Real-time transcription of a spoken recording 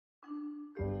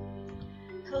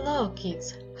Hello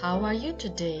kids, how are you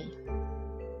today?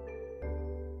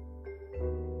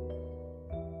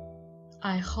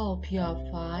 I hope you are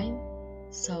fine,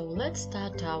 so let's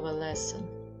start our lesson.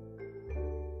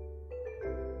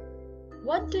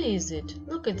 What day is it?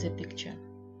 Look at the picture.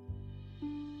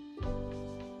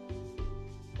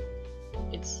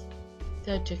 It's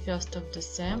 31st of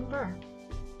December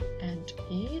and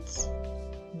it's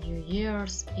New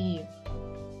Year's Eve.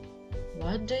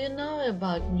 What do you know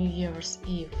about New Year's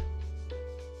Eve?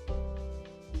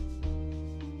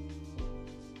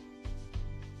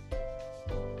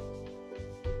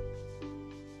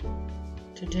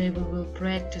 Today we will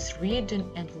practice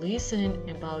reading and listening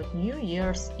about New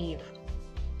Year's Eve.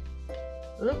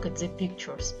 Look at the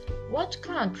pictures. What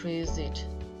country is it?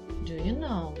 Do you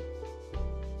know?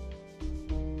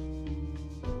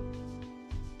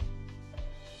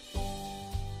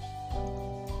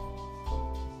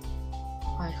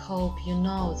 I hope you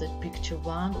know that picture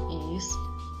 1 is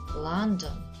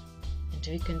London, and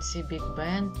we can see Big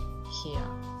Ben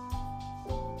here.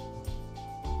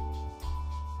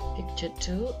 Picture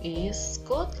 2 is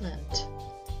Scotland.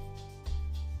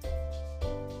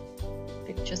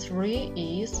 Picture 3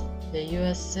 is the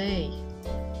USA.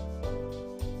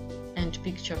 And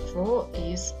picture 4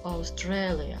 is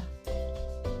Australia.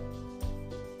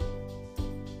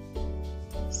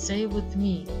 Say with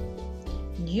me,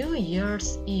 New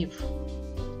Year's Eve.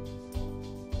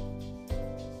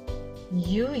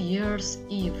 New Year's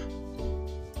Eve.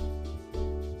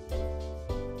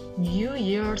 New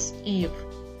Year's Eve.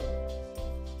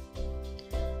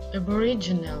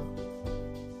 Aboriginal.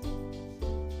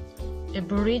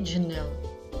 Aboriginal.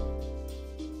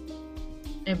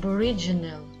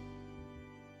 Aboriginal.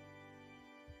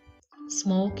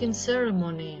 Smoking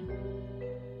ceremony.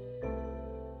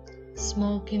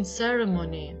 Smoking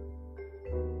ceremony.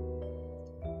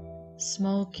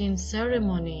 Smoking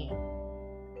ceremony.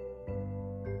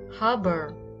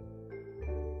 Harbor.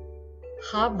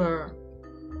 Harbor.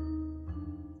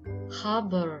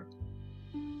 Harbor.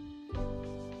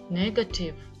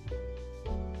 Negative.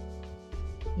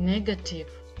 Negative.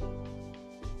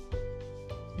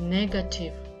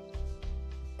 Negative.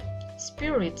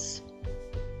 Spirits.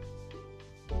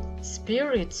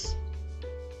 Spirits.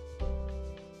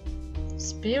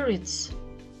 Spirits.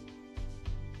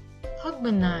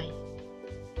 Hogmanay.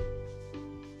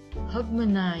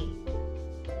 Hogmanay.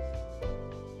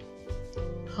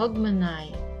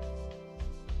 Hogmanay.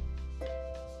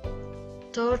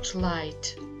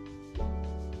 Torchlight.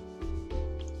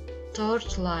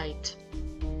 Torchlight.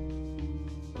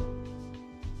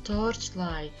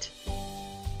 Torchlight.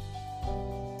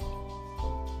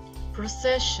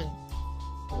 Procession.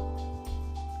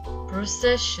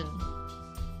 Procession.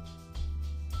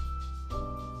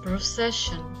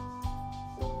 Procession.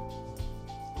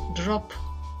 Drop.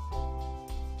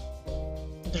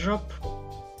 Drop.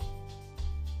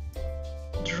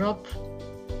 Drop.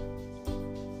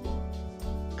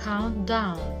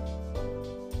 Countdown.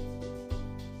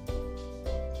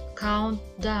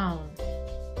 Countdown.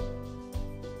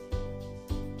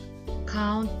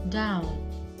 Countdown.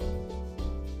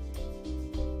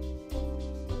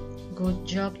 Good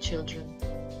job, children.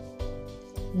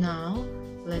 Now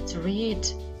let's read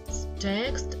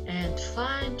text and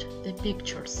find the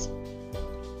pictures.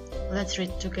 Let's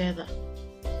read together.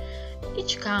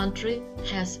 Each country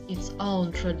has its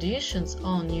own traditions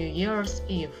on New Year's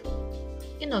Eve.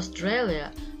 In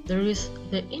Australia, there is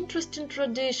the interesting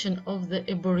tradition of the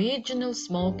Aboriginal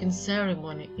smoking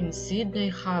ceremony in Sydney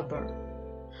Harbour.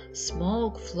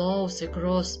 Smoke flows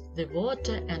across the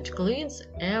water and cleans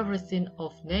everything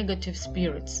of negative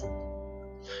spirits.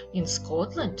 In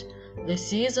Scotland, the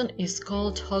season is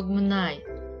called Hogmanay.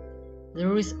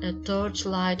 There is a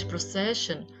torchlight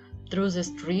procession through the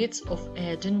streets of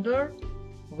Edinburgh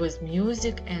with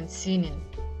music and singing.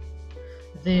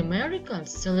 The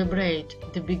Americans celebrate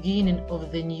the beginning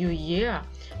of the new year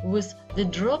with the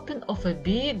dropping of a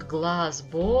big glass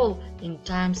ball in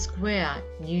Times Square,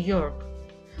 New York.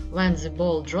 When the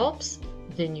ball drops,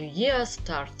 the new year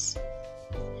starts.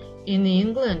 In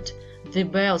England, the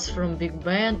bells from Big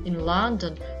Ben in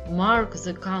London mark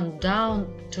the countdown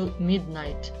to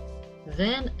midnight.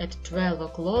 Then at 12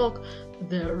 o'clock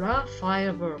there are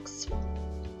fireworks.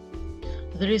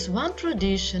 There is one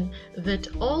tradition that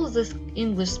all the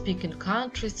English-speaking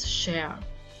countries share.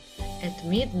 At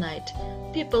midnight,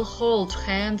 people hold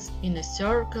hands in a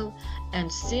circle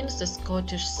and sing the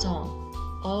Scottish song,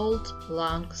 Auld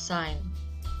Lang Syne.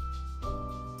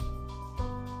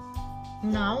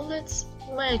 Now let's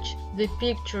match the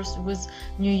pictures with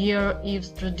New Year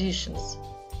Eve's traditions.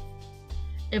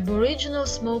 Aboriginal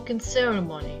smoking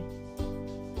ceremony.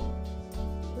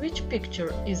 Which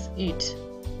picture is it?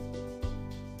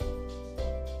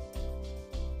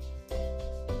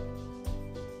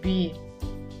 B.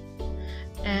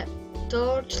 A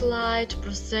torchlight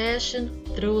procession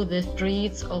through the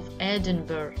streets of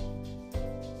Edinburgh.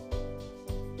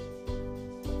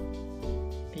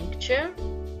 Picture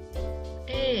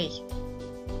A.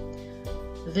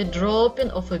 The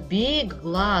dropping of a big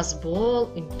glass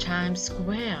ball in Times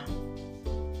Square.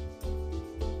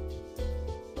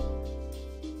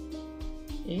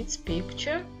 It's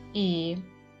picture E.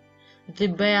 The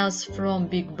bells from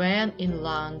Big Ben in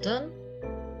London.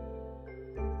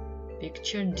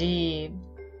 Picture D.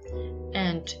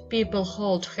 And people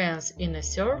hold hands in a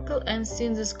circle and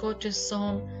sing the Scottish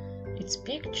song. It's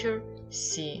picture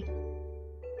C.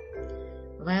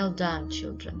 Well done,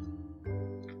 children.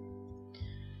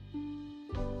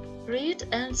 Read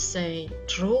and say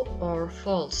true or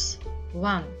false.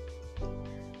 1.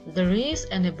 There is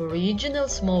an Aboriginal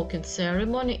smoking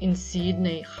ceremony in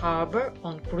Sydney Harbour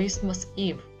on Christmas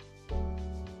Eve.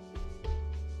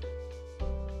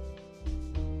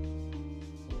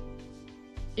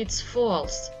 It's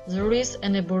false. There is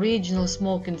an Aboriginal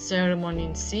smoking ceremony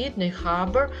in Sydney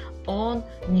Harbour on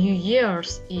New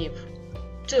Year's Eve.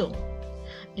 2.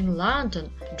 In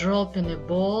London, dropping a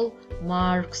ball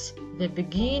marks the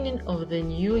beginning of the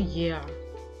new year.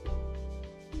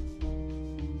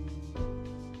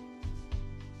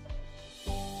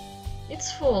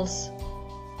 It's false.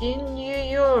 In New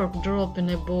York,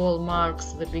 dropping a ball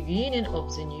marks the beginning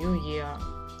of the new year.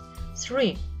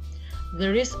 3.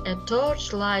 There is a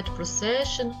torchlight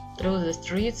procession through the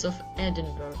streets of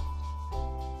Edinburgh.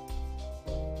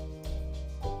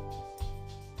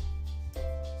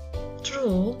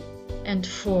 True. And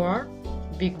 4.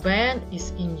 Big Ben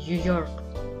is in New York.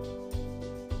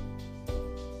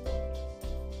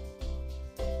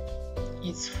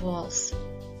 It's false.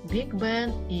 Big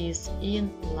Ben is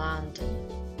in London.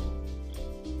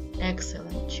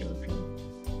 Excellent, children.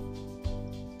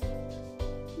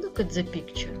 Look at the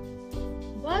picture.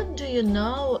 What do you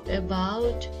know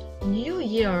about New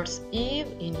Year's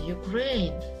Eve in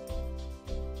Ukraine?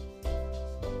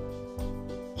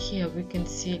 Here we can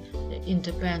see the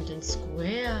Independence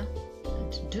Square.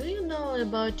 And do you know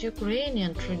about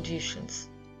Ukrainian traditions?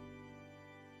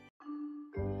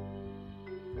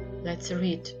 Let's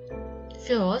read.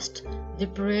 First, the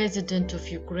President of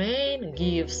Ukraine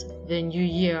gives the New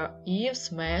Year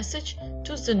Eve's message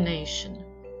to the nation,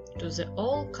 to the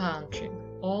whole country,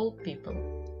 all people.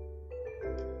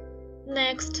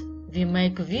 Next, we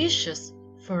make wishes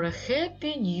for a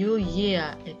happy new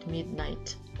year at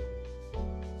midnight.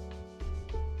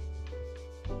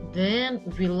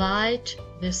 Then we light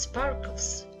the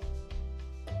sparkles.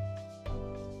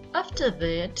 After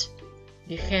that,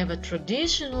 we have a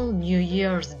traditional New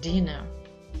Year's dinner.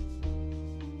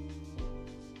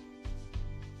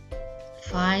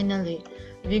 Finally,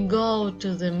 we go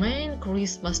to the main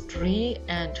Christmas tree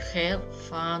and have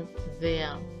fun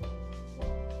there.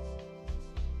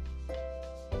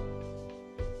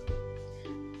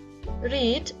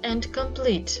 Read and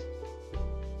complete.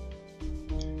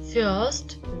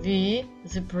 First, we,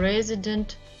 the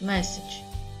President, message.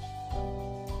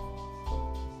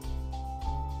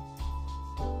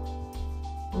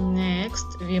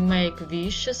 Next, we make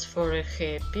wishes for a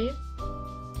happy.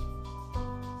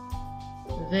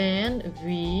 Then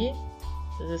we,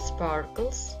 the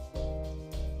sparkles.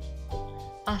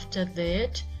 After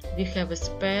that, we have a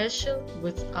special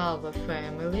with our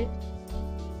family.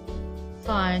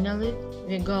 Finally,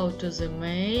 we go to the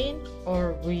main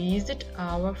or visit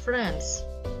our friends.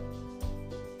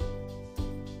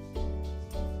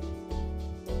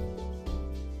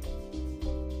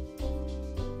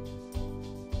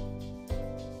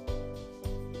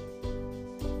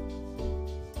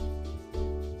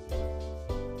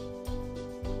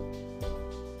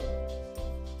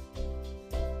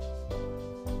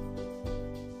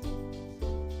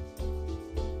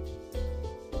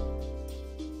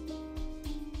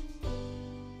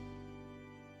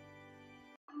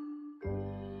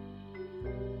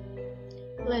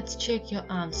 Let's check your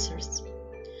answers.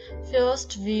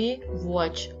 First, we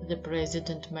watch the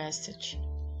President message.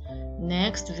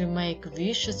 Next, we make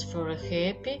wishes for a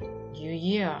happy new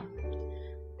year.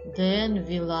 Then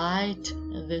we light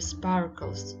the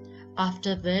sparkles.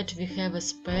 After that, we have a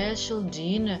special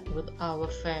dinner with our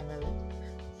family.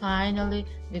 Finally,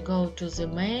 we go to the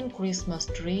main Christmas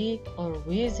tree or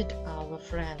visit our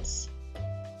friends.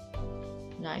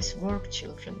 Nice work,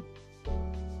 children.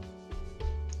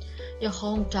 Your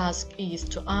home task is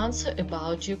to answer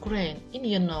about Ukraine. In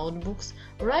your notebooks,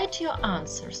 write your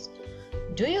answers.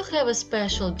 Do you have a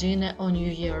special dinner on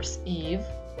New Year's Eve?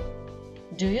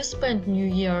 Do you spend New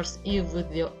Year's Eve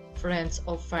with your friends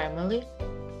or family?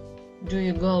 Do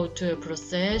you go to a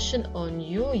procession on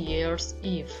New Year's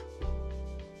Eve?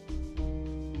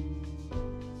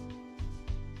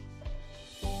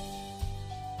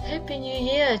 Happy New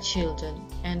Year, children,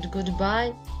 and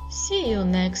goodbye. See you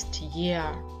next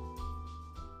year.